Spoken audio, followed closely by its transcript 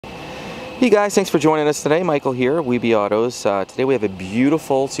Hey guys, thanks for joining us today. Michael here, WeBe Autos. Today we have a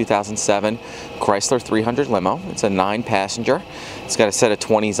beautiful 2007 Chrysler 300 limo. It's a 9-passenger. It's got a set of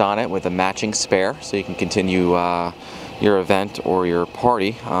 20s on it with a matching spare, so you can continue your event or your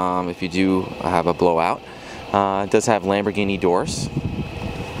party if you do have a blowout. It does have Lamborghini doors.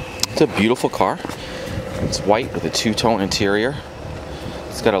 It's a beautiful car. It's white with a two-tone interior.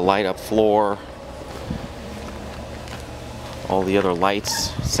 It's got a light-up floor. All the other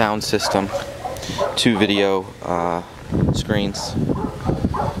lights, sound system, 2 video screens.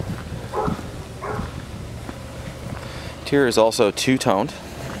 Interior is also two-toned.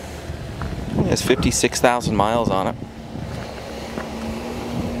 It has 56,000 miles on it.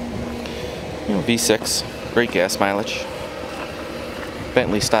 V6, great gas mileage.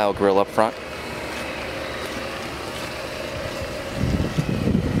 Bentley style grille up front.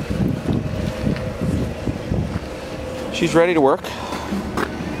 She's ready to work.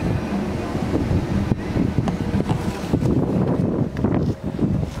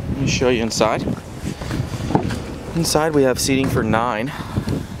 Let me show you inside. Inside we have seating for 9.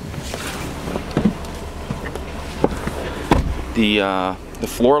 The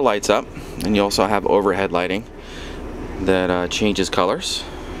floor lights up, and you also have overhead lighting that changes colors.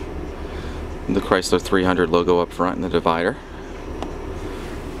 The Chrysler 300 logo up front in the divider.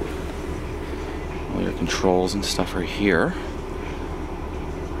 All your controls and stuff are here.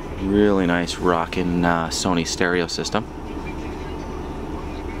 Really nice rockin' Sony stereo system.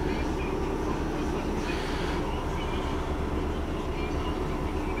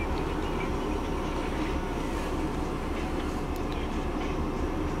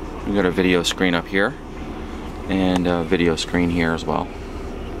 We've got a video screen up here and a video screen here as well.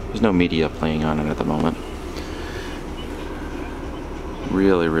 There's no media playing on it at the moment.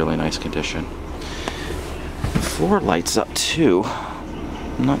 Really, really nice condition. The floor lights up too.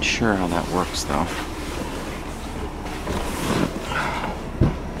 I'm not sure how that works though.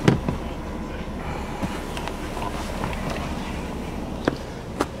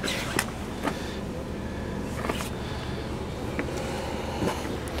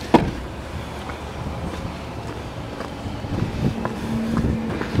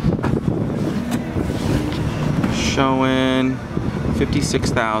 Showing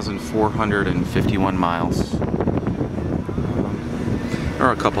 56,451 miles. There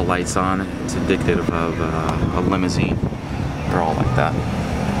are a couple lights on. It's indicative of a limousine. They're all like that.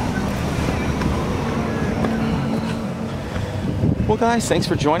 Well guys, thanks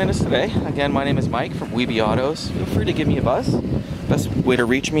for joining us today. Again, my name is Mike from WeBe Autos. Feel free to give me a buzz. Best way to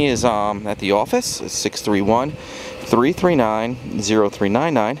reach me is at the office. It's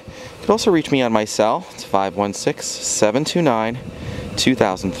 631-339-0399. You can also reach me on my cell. It's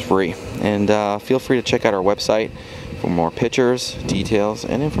 516-729-2003. And feel free to check out our website for more pictures, details,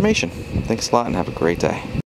 and information. Thanks a lot and have a great day.